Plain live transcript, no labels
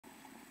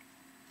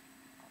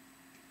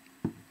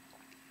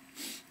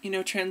You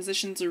know,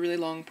 transition's a really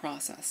long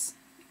process,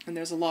 and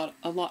there's a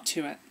lot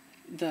to it.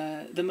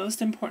 The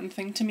most important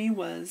thing to me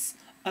was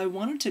I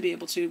wanted to be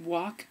able to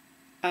walk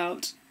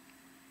out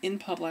in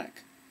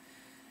public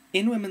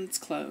in women's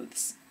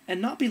clothes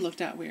and not be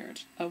looked at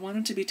weird. I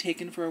wanted to be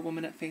taken for a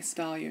woman at face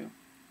value.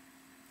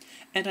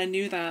 And I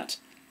knew that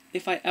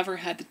if I ever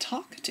had to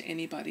talk to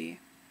anybody,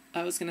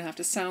 I was going to have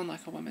to sound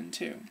like a woman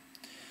too.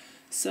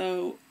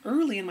 So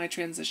early in my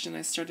transition,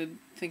 I started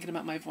thinking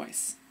about my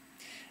voice.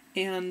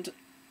 And,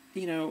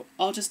 you know,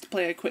 I'll just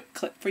play a quick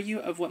clip for you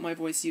of what my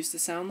voice used to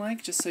sound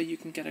like, just so you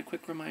can get a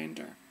quick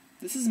reminder.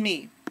 This is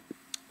me.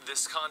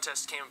 This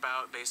contest came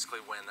about basically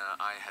when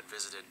I had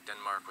visited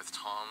Denmark with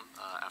Tom.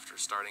 After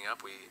starting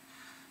up, we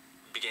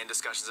began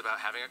discussions about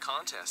having a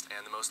contest,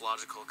 and the most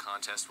logical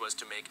contest was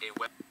to make a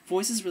web...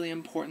 Voice is really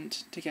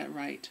important to get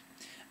right,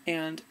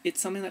 and it's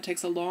something that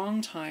takes a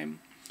long time.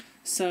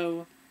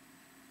 So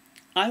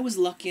I was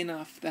lucky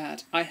enough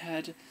that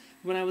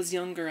when I was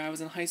younger, I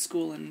was in high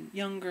school and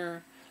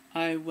younger,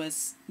 I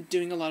was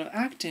doing a lot of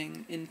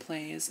acting in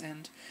plays,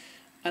 and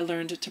I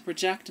learned to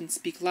project and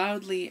speak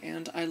loudly,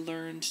 and I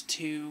learned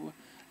to,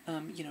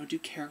 do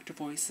character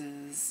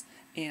voices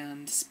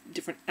and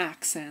different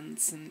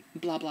accents and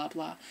blah, blah,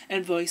 blah,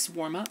 and voice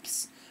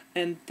warm-ups.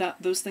 And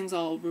those things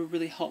all were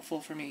really helpful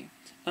for me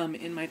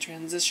in my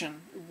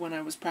transition when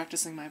I was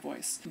practicing my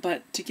voice.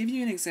 But to give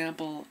you an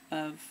example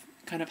of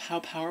kind of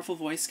how powerful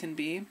voice can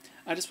be,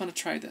 I just want to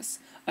try this.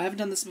 I haven't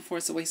done this before,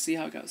 so let's see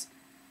how it goes.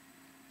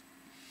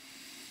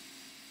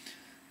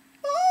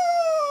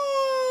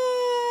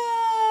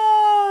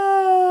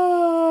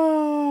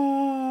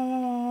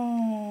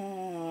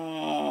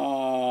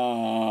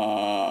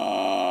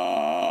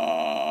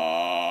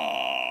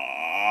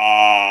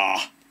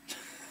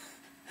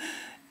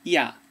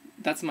 Yeah,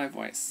 that's my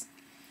voice.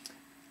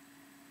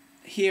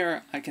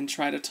 Here, I can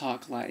try to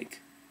talk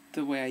like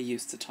the way I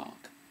used to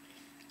talk.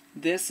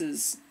 This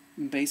is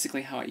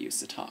basically how I used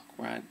to talk,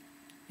 where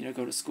I'd,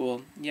 go to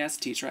school. Yes,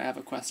 teacher, I have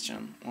a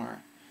question. Or,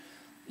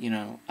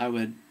 I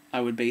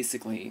would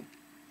basically,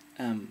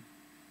 I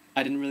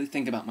didn't really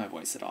think about my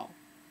voice at all.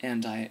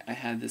 And I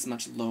had this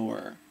much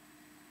lower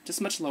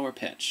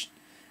pitch.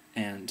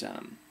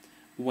 And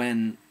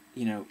when,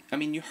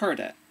 you heard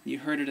it. You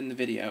heard it in the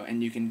video,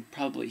 and you can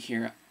probably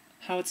hear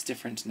how it's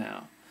different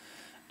now.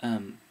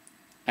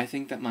 I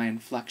think that my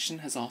inflection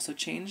has also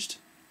changed,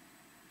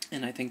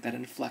 and I think that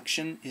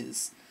inflection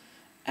is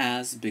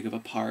as big of a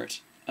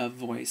part of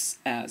voice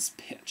as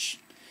pitch.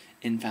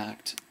 In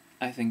fact,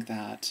 I think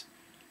that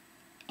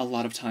a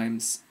lot of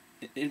times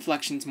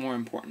inflection's more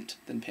important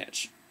than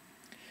pitch.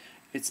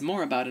 It's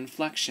more about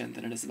inflection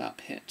than it is about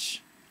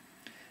pitch.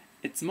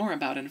 It's more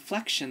about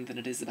inflection than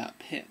it is about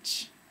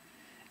pitch.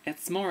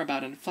 It's more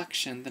about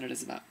inflection than it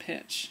is about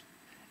pitch.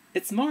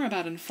 It's more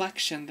about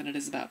inflection than it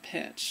is about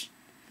pitch.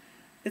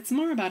 It's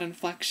more about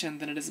inflection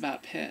than it is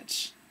about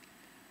pitch.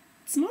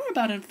 It's more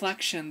about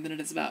inflection than it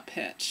is about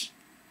pitch.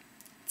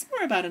 It's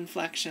more about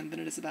inflection than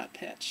it is about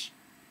pitch.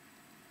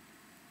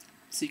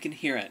 So you can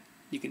hear it.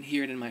 You can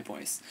hear it in my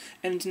voice.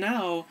 And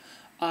now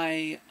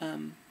my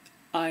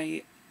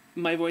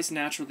voice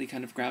naturally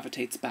kind of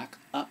gravitates back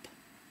up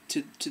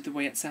to the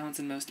way it sounds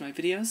in most of my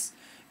videos,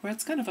 where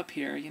it's kind of up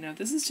here.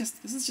 This is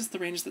just the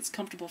range that's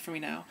comfortable for me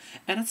now,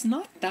 and it's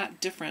not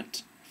that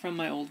different from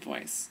my old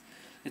voice.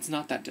 It's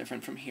not that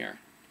different from here.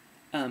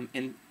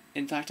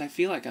 In fact, I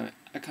feel like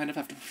I kind of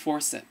have to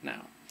force it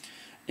now,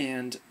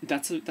 and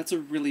that's a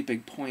really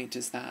big point.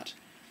 Is that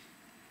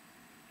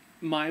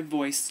my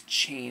voice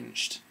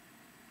changed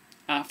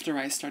after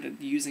I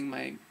started using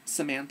my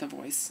Samantha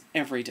voice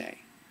every day.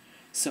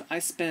 So I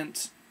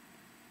spent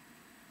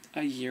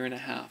a year and a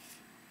half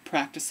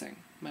practicing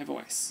my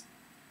voice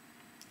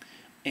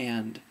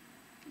and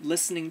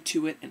listening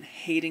to it and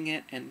hating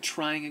it and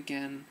trying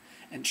again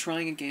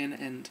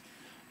and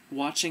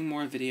watching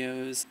more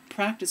videos.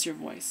 Practice your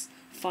voice.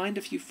 Find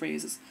a few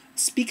phrases.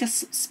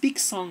 Speak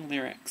song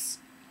lyrics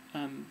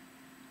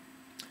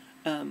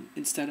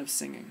instead of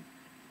singing.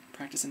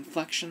 Practice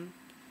inflection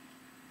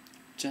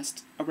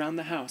just around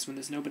the house when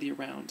there's nobody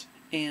around.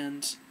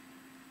 And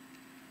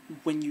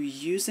when you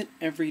use it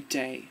every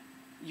day,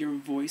 your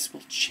voice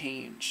will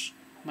change.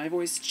 My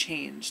voice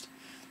changed.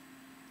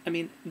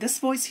 This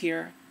voice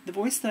here, the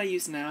voice that I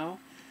use now,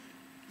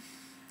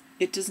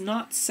 it does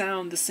not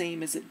sound the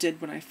same as it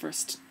did when I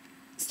first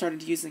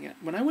started using it.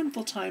 When I went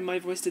full-time, my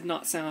voice did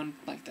not sound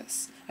like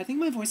this. I think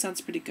my voice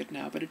sounds pretty good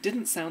now, but it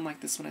didn't sound like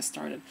this when I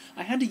started.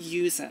 I had to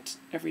use it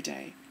every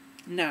day.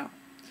 Now,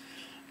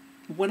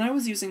 when I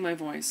was using my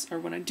voice, or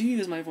when I do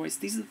use my voice,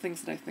 these are the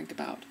things that I think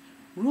about.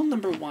 Rule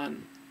number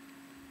 1,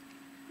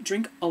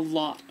 drink a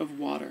lot of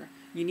water.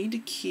 You need to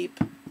keep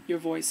your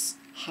voice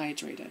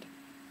hydrated.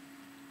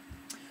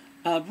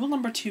 Rule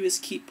number 2 is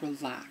keep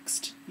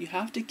relaxed. You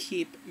have to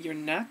keep your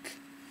neck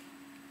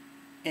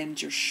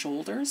and your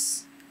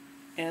shoulders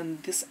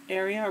and this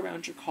area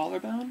around your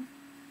collarbone,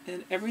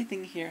 and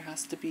everything here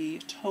has to be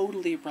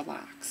totally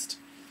relaxed.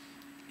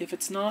 If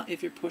it's not,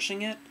 if you're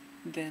pushing it,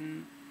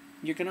 then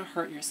you're going to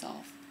hurt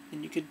yourself,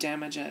 and you could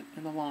damage it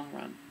in the long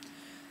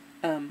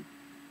run.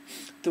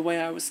 the way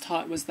I was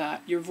taught was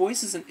that your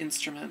voice is an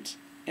instrument,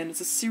 and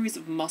it's a series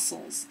of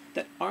muscles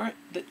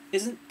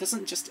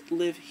doesn't just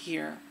live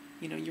here.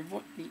 You know, you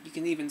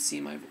can even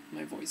see my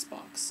voice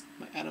box,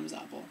 my Adam's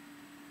apple,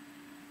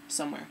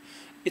 somewhere.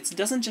 It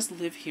doesn't just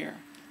live here.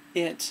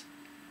 It's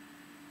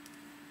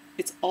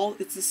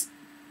this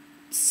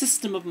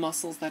system of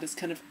muscles that is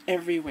kind of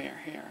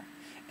everywhere here.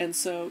 And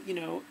so, you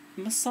know,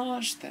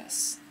 massage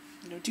this.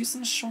 You know, do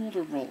some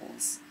shoulder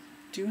rolls.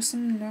 Do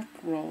some neck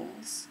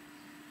rolls.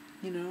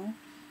 You know,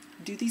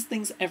 do these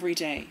things every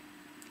day.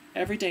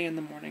 Every day in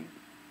the morning.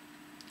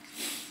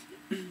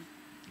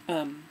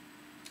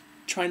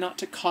 Try not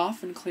to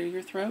cough and clear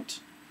your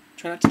throat.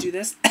 Try not to do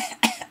this.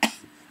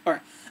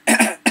 Or,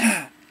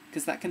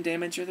 because that can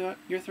damage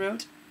your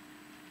throat.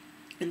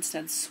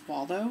 Instead,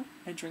 swallow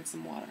and drink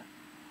some water.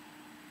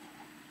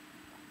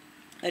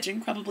 I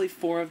drink probably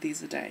 4 of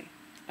these a day.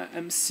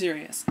 I'm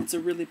serious. It's a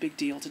really big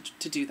deal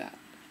to do that.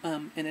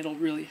 And it'll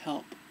really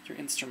help your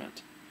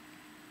instrument.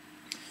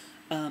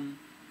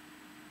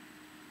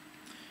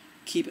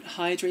 Keep it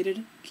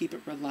hydrated. Keep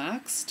it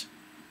relaxed.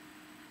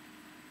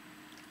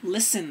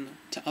 Listen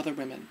to other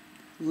women.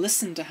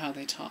 Listen to how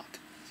they talk.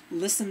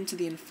 Listen to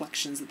the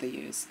inflections that they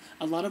use.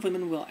 A lot of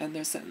women will end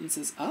their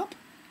sentences up,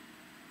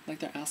 like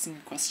they're asking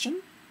a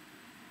question,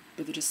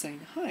 but they're just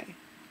saying, "Hi,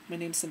 my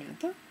name's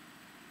Samantha."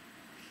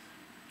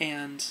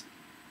 And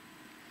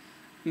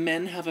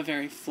men have a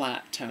very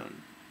flat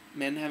tone.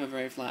 Men have a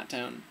very flat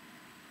tone.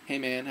 "Hey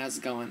man, how's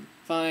it going?"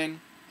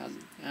 "Fine.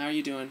 How are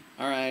you doing?"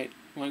 "All right.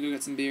 Want to go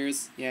get some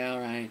beers?" "Yeah, all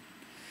right."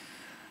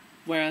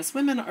 Whereas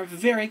women are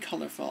very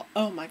colorful.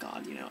 "Oh my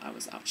god, you know, I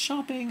was out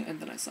shopping, and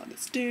then I saw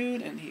this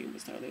dude, and he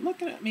was totally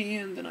looking at me,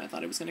 and then I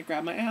thought he was going to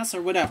grab my ass,"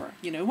 or whatever.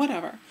 You know,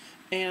 whatever.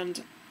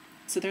 And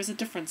so there's a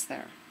difference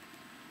there.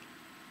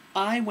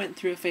 I went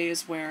through a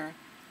phase where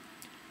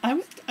I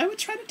would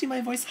try to do my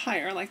voice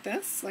higher like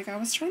this. Like, I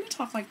was trying to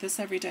talk like this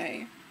every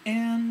day.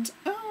 And,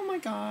 oh my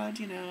god,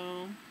 you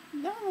know,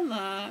 no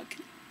luck.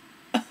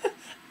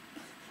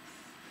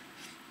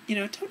 You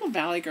know, total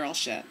Valley Girl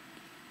shit.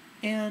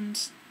 And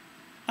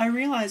I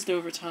realized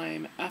over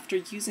time, after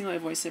using my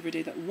voice every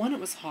day, that 1, it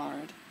was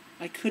hard.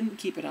 I couldn't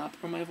keep it up,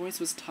 or my voice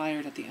was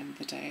tired at the end of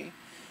the day.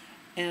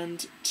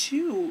 And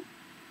 2,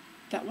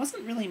 that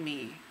wasn't really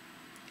me.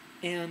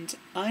 And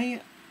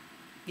I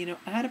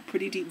had a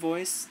pretty deep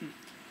voice.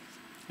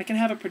 I can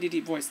have a pretty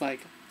deep voice,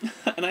 like,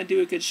 and I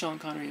do a good Sean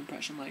Connery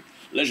impression, like,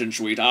 "Listen,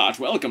 sweetheart,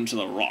 welcome to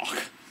the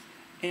rock."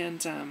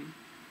 And,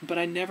 but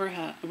I never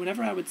had,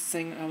 whenever I would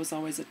sing, I was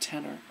always a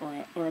tenor,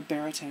 or a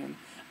baritone.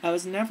 I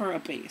was never a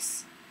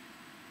bass.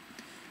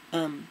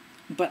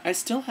 But I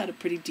still had a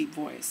pretty deep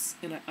voice,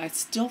 and I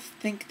still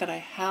think that I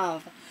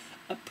have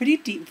a pretty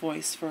deep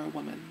voice for a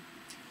woman.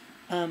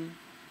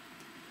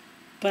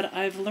 But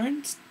I've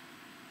learned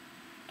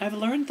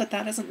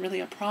that isn't really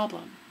a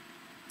problem.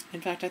 In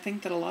fact, I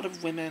think that a lot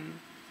of women,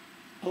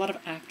 a lot of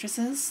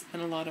actresses,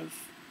 and a lot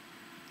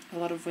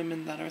of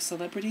women that are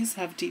celebrities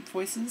have deep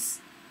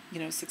voices. You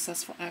know,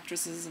 successful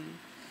actresses and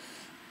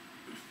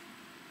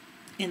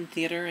in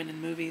theater and in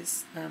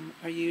movies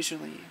are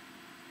usually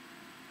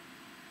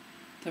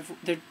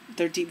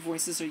their deep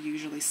voices are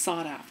usually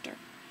sought after.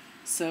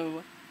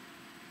 So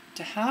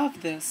to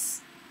have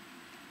this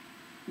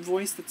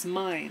voice that's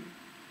mine,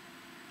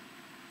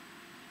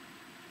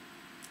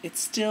 it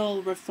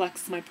still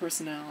reflects my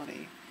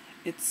personality.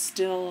 It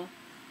still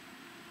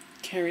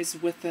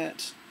carries with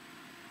it,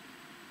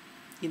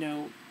 you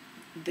know,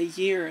 the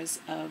years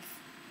of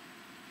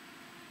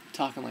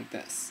talking like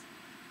this.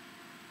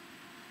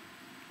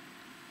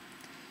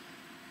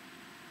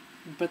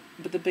 But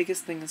the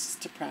biggest thing is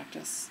just to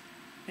practice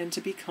and to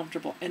be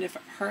comfortable. And if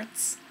it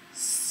hurts,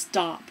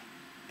 stop,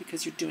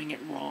 because you're doing it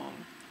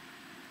wrong.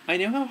 I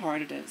know how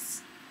hard it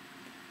is.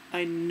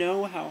 I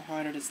know how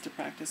hard it is to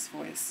practice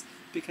voice,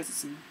 because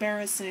it's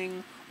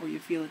embarrassing, or you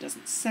feel it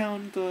doesn't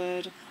sound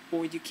good,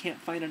 or you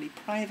can't find any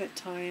private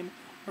time,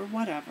 or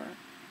whatever.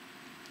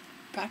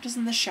 Practice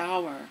in the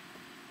shower,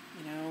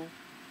 you know,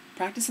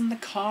 practice in the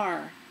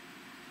car,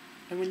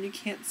 and when you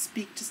can't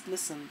speak, just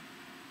listen.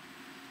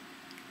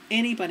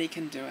 Anybody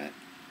can do it.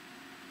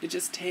 It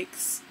just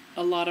takes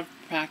a lot of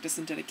practice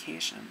and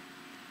dedication.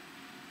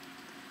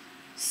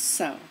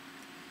 So,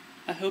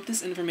 I hope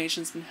this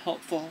information's been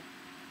helpful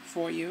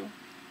for you.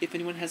 If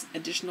anyone has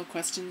additional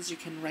questions, you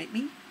can write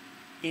me,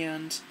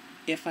 and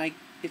if I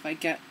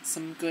get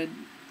some good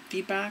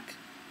feedback,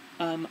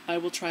 I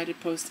will try to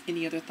post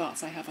any other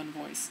thoughts I have on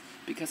voice,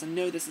 because I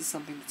know this is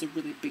something that's a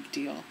really big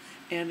deal,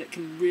 and it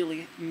can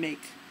really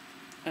make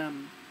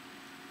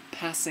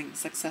passing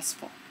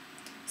successful.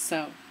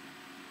 So,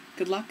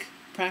 good luck.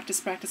 Practice,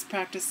 practice,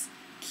 practice.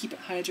 Keep it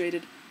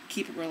hydrated.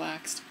 Keep it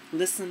relaxed.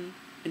 Listen.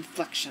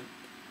 Inflection.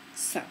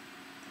 So,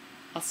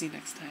 I'll see you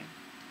next time.